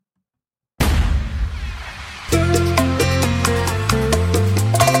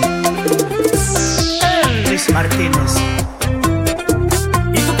Martínez.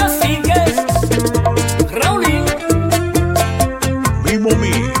 Y tu cacique, Raulín.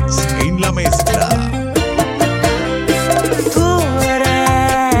 MimoMix en la mezcla. Tú eres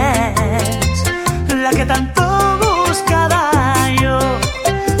la que tanto buscaba yo,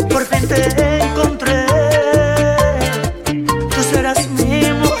 por fin te encontré. Tú serás mi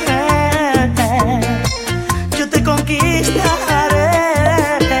mujer, yo te conquistaré.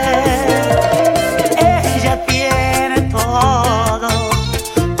 Ella tiene todo,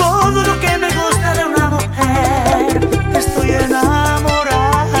 todo lo que me gusta de una mujer. Estoy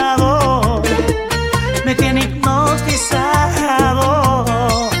enamorado, me tiene hipnotizado.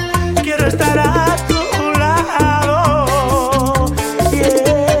 Quiero estar a tu lado,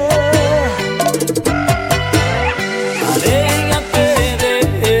 aléjate de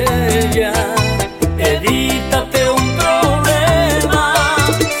ella, evítate un problema.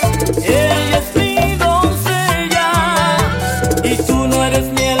 Ella es mi doncella y tú no eres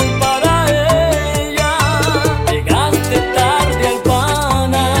miel para ella. Llegaste tarde al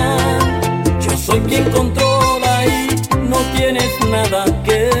pana, yo soy quien controla y no tienes nada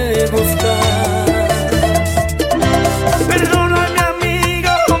que buscar. Perdóname,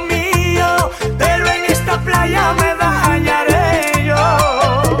 amigo mío, pero en esta playa me dañaré yo,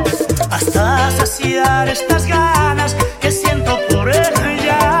 hasta saciar estas ganas que siento por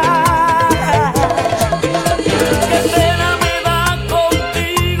ella. Qué pena me da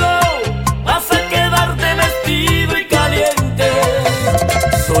contigo, vas a quedarte vestido y caliente.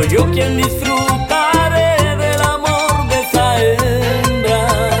 Soy yo quien disfrutaré del amor de esa hembra.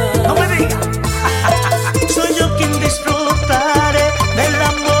 No me digas. Soy yo quien disfrutaré del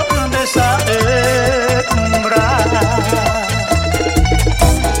amor de esa hembra.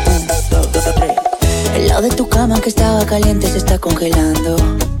 El lado de tu cama que estaba caliente se está congelando.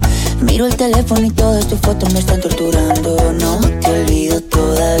 Miro el teléfono y todas tus fotos me están torturando. No te olvido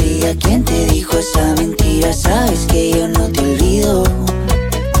todavía. ¿Quién te dijo esa mentira? Sabes que yo no te olvido.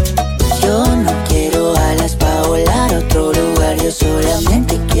 Yo no quiero alas para volar a otro lugar. Yo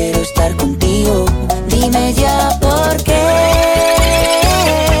solamente quiero estar contigo. Dime ya por qué.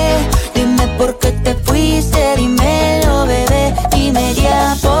 Dime por qué te fuiste. Dímelo, bebé. Dime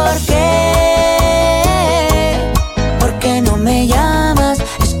ya por qué. ¿Por qué no me llamas?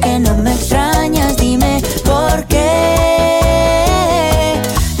 Es que no me extrañas. Dime por qué.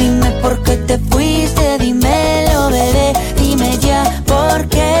 Dime por qué te fuiste. Dímelo, bebé. Dime ya por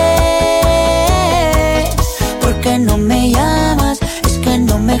qué. ¿Por qué no me llamas? Es que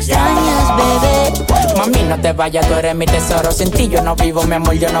no me extrañas, bebé. Mami, no te vayas, tú eres mi tesoro. Sin ti yo no vivo, mi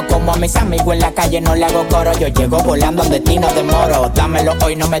amor, yo no como a mis amigos en la calle, no le hago coro. Yo llego volando donde ti no demoro. Dámelo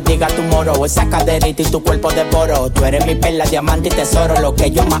hoy, no me digas tu moro. Esa caderita y tu cuerpo devoro. Tú eres mi perla, diamante y tesoro. Lo que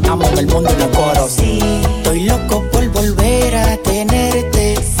yo más amo en el mundo y no coro. Sí, estoy loco por volver a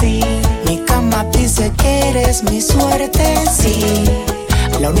tenerte. Sí, mi cama dice que eres mi suerte. Sí,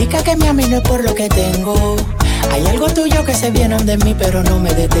 la única que me ama y no es por lo que tengo. Hay algo tuyo que se viene de mí, pero no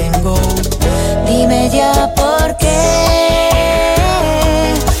me detengo. Dime ya por qué.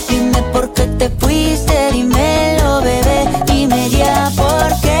 Dime por qué te fuiste. Dímelo, bebé. Dime ya por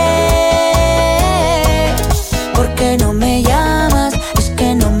qué. ¿Por qué no me llamas? Es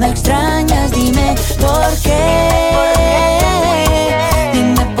que no me extrañas. Dime por qué.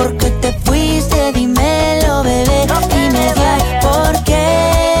 Dime por qué te fuiste. Dímelo, bebé. Dime ya por qué.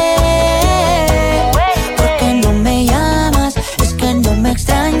 ¿Por qué no me llamas? Es que no me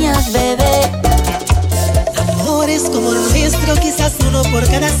extrañas, bebé. Amores como el nuestro, quizás uno por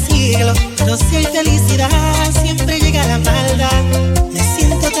cada siglo. Pero si hay felicidad, siempre llega la maldad. Me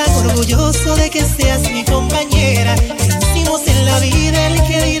siento tan orgulloso de que seas mi compañera. Vencimos en la vida el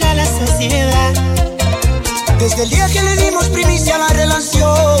que dirá la sociedad. Desde el día que le dimos primicia a la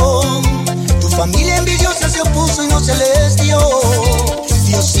relación, tu familia envidiosa se opuso y no se les dio.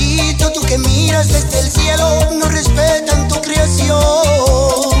 Diosito, tú que miras desde el cielo, no respetan tu creación.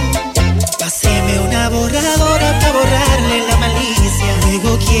 Páseme una borradora para borrarle la malicia.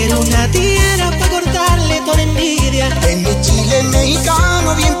 Luego quiero una tijera para cortarle toda envidia. En mi chile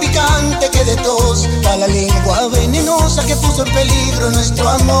mexicano bien picante que de tos, pa' la lengua venenosa que puso en peligro nuestro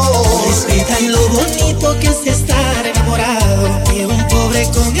amor. Respetan lo bonito que es estar enamorado. Que un pobre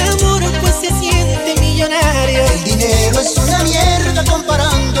con amor pues se siente millonario. El dinero es una mierda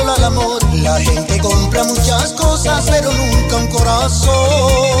comparándolo al amor. La gente compra muchas cosas pero nunca un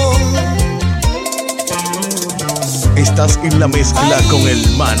corazón. Estás en la mezcla con el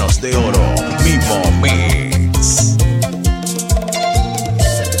Manos de Oro, MimoMix.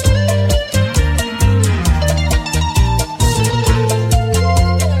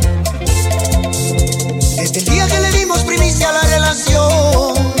 Desde el día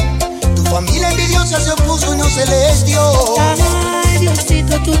se les dio. Ay,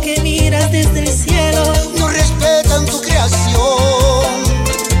 Diosito, tú que miras desde el cielo, no respetan tu creación.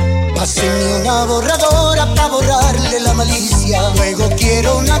 Pásenme una borradora pa' borrarle la malicia. Luego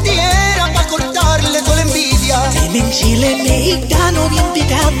quiero una tierra pa' cortarle toda la envidia. tienen chile mexicano bien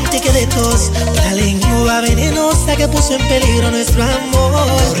picante que de tos, la lengua venenosa que puso en peligro nuestro amor.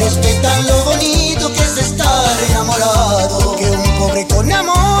 No respetan lo bonito que es estar enamorado, que un pobre con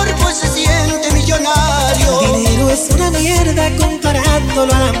amor pues se siente millonario. El dinero es una mierda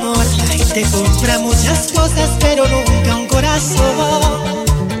comparándolo al amor. La gente compra muchas cosas pero nunca un corazón.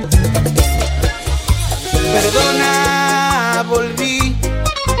 Perdona, volví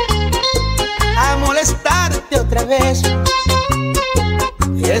a molestarte otra vez.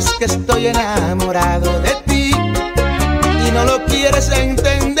 Y es que estoy enamorado de ti y no lo quieres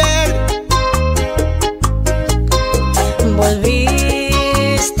entender.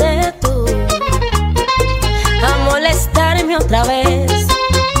 Volviste tú a molestarme otra vez.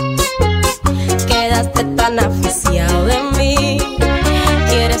 Quedaste tan aficiado de mí,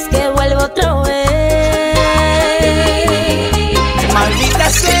 quieres que vuelva otra vez. Maldita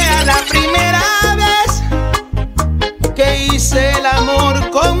sea la primera vez que hice el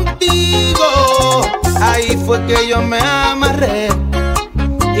amor contigo. Ahí fue que yo me amarré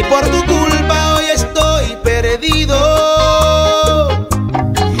y por tu culpa hoy estoy perdido.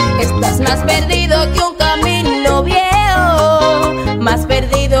 Estás más perdido que un camino viejo, más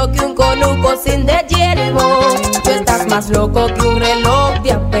perdido que un conuco sin de hierbo. Tú estás más loco que un reloj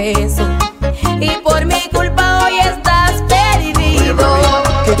de a peso y por mi culpa hoy estás perdido.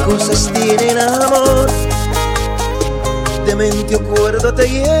 ¿Qué cosas tiene el amor? De mente o cuerdo te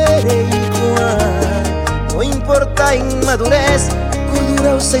hiere igual. No importa inmadurez,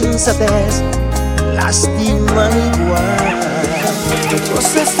 cordura o sensatez, lastiman igual. ¿Qué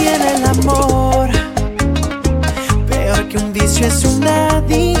cosas tiene el amor? Peor que un vicio es una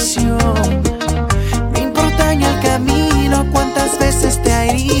adicción. No importa en el camino cuántas veces te ha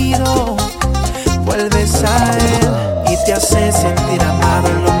herido, vuelves a él y te hace sentir amado,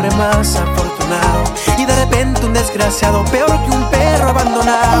 el hombre más afortunado. Y de repente un desgraciado, peor que un perro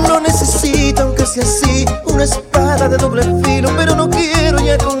abandonado. No necesito, aunque sea así, una espada de doble filo, pero no quiero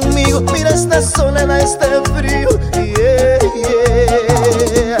ya conmigo. Mira esta soledad, este frío. Yeah,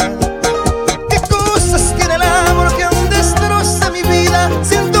 yeah. ¿Qué cosas tiene el amor que aún destroza mi vida?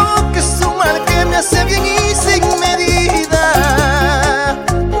 Siento que es un mal que me hace bien y sin medida.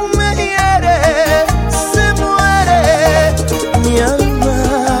 Me hiere, se muere mi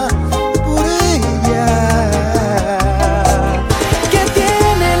alma por ella. ¿Qué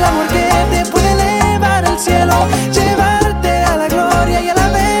tiene el amor que te puede elevar al cielo, llevarte a la gloria y a la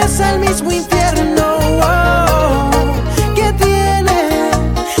vez al mismo infierno? Oh, ¿qué tiene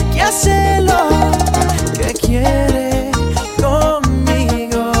que hacerlo? ¿Qué quiere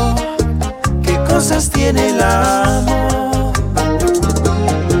conmigo? ¿Qué cosas tiene el amor?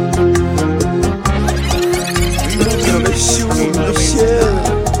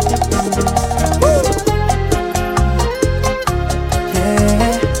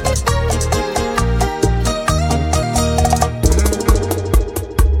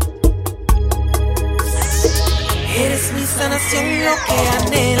 Eres mi sanación, lo que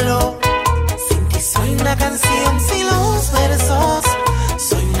anhelo. Sin ti soy una canción sin los versos.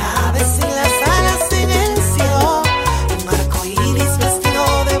 Soy una ave sin las alas en el cielo. Un arco iris vestido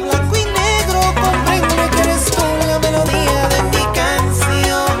de blanco y negro. Comprende que eres tú la melodía de mi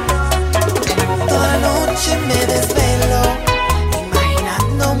canción. Toda la noche me desvelo,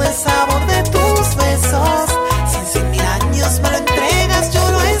 imaginándome el sabor de tus besos. Si en 100.000 años me lo entregas, yo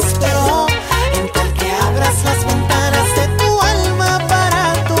lo espero. En tal que abras las ventanas de tu alma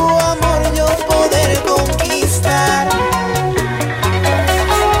para tu amor yo poder conquistar.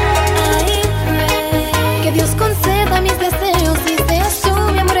 Que Dios conceda mis deseos y seas tú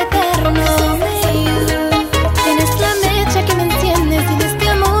mi amor eterno. Tienes la mecha que me enciendes y de este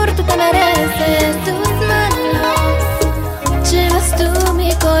amor tú te mereces. Tus manos llevas tú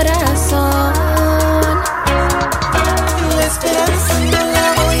mi corazón. La esperanza no la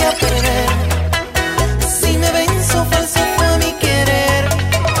voy a perder. Si me venzo, falso fue mi querer.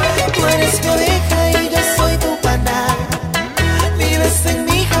 Tú eres mi oveja y yo soy tu panal. Vives en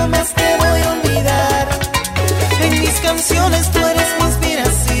mí, jamás te voy a olvidar. En mis canciones tú eres mi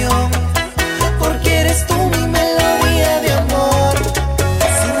inspiración, porque eres tú mi melodía de amor.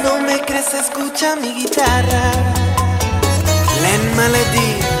 Si no me crees, escucha mi guitarra. Len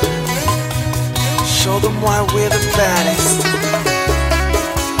Melody, show them why we're the baddest.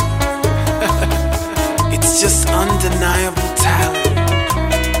 It's just undeniable talent.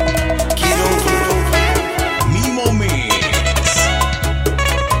 Get over it.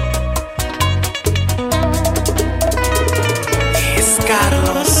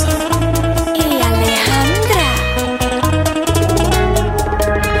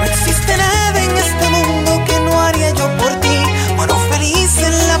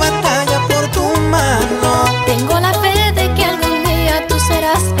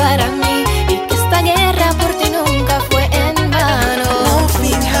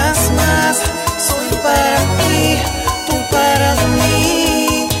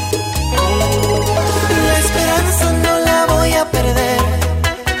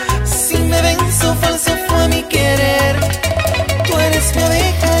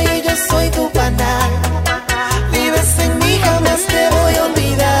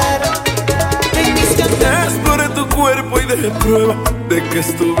 prueba de que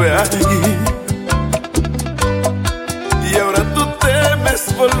estuve ahí. Y ahora tú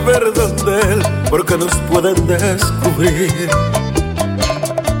temes volver donde él, porque nos pueden descubrir.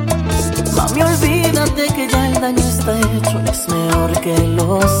 Mami, olvídate que ya el daño está hecho y es mejor que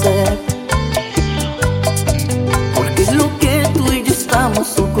lo sepas. Porque lo que tú y yo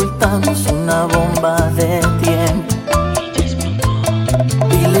estamos ocultando es una bomba de tiempo.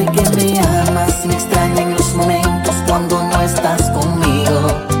 Dile que me amas y me extraña en los momentos cuando no estás conmigo.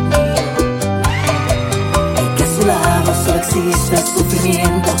 Y que a su lado solo existe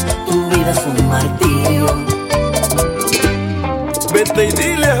sufrimiento, tu vida es un martirio. Vete y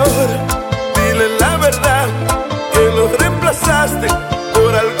dile ahora, dile la verdad, que lo reemplazaste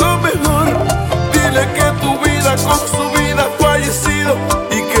por algo mejor. Dile que tu vida con su vida ha fallecido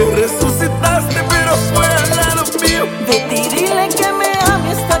y que resucitaste, pero fue al lado mío. Vete y dile que me ama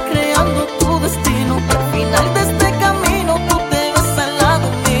y está creando tu destino. Al final de este camino tú te ves al lado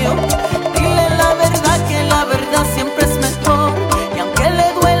mío. Dile la verdad, que la verdad siempre es mejor. Y aunque le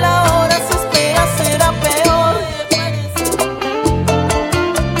duela ahora, si espera será peor.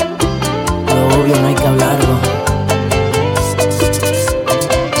 Lo obvio no hay que hablarlo,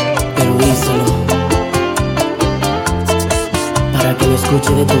 pero díselo para que lo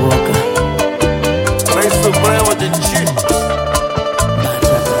escuche de tu boca. Rey Supremo, chichi.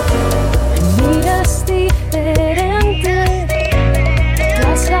 Miras diferente,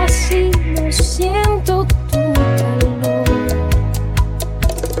 estás así, no siento tu calor.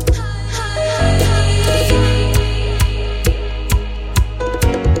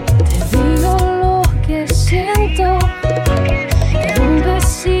 Te digo lo que siento, rompes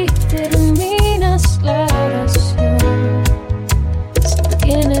y terminas la oración. Si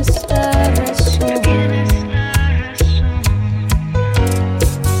tienes la razón.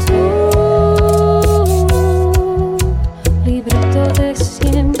 Libreto de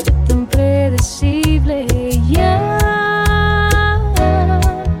siempre tan predecible, ya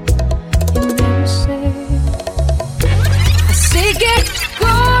me lo sé. Así que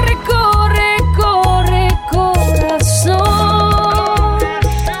corre, corre, corre, corazón.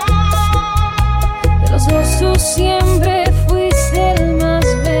 De los dos tú siempre fuiste el más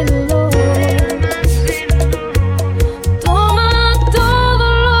veloz. Toma todo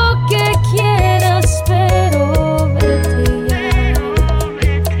lo que quieras, pero vete ya.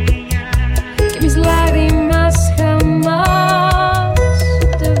 Que mis lágrimas jamás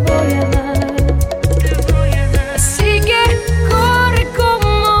te voy a dar. Así que corre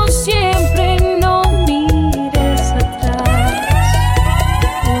como siempre, no mires atrás.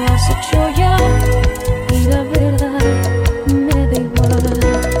 Lo has hecho ya y la verdad me da igual.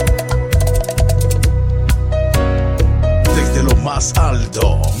 Desde lo más alto,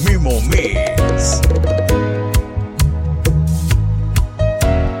 MimoMix.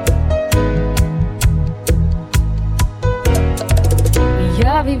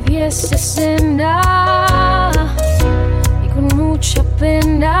 Ya viví esa escena y con mucha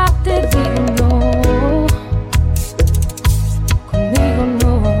pena te digo no, conmigo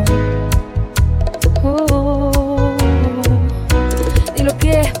no. Oh, di lo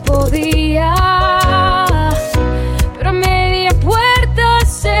que podía, pero a media puerta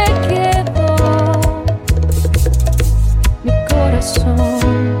se quedó mi corazón.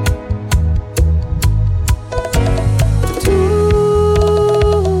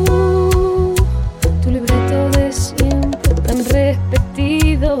 Tu libreto de siempre tan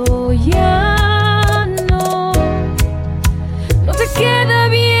repetido ya no te queda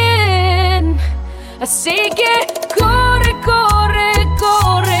bien. Así que corre, corre,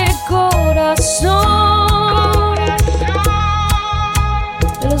 corre, corazón.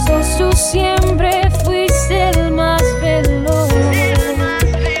 De los dos tú siempre fuiste el más veloz.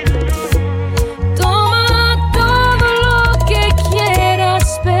 Toma todo lo que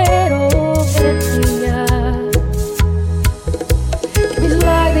quieras, pero vete ya. Que mis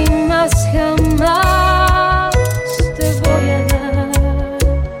lágrimas jamás te voy a dar.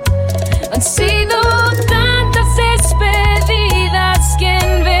 Han sido tantas despedidas que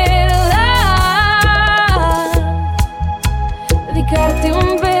en verdad dedicarte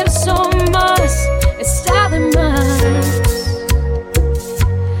un verso más está de más.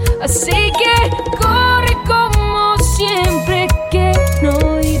 Así que corre como siempre, que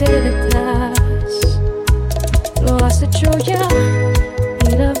no iré detrás. Lo has hecho ya y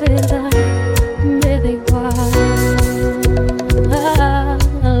la verdad me da igual.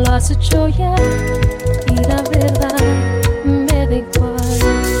 Lo has hecho ya y la verdad me da igual.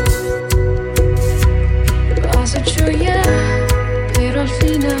 Lo has hecho ya, pero al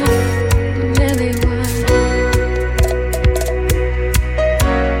final me da igual.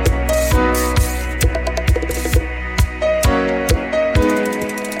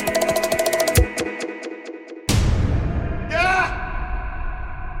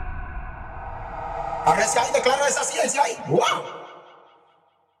 A ver si ahí declara esa ciencia ahí. ¡Wow!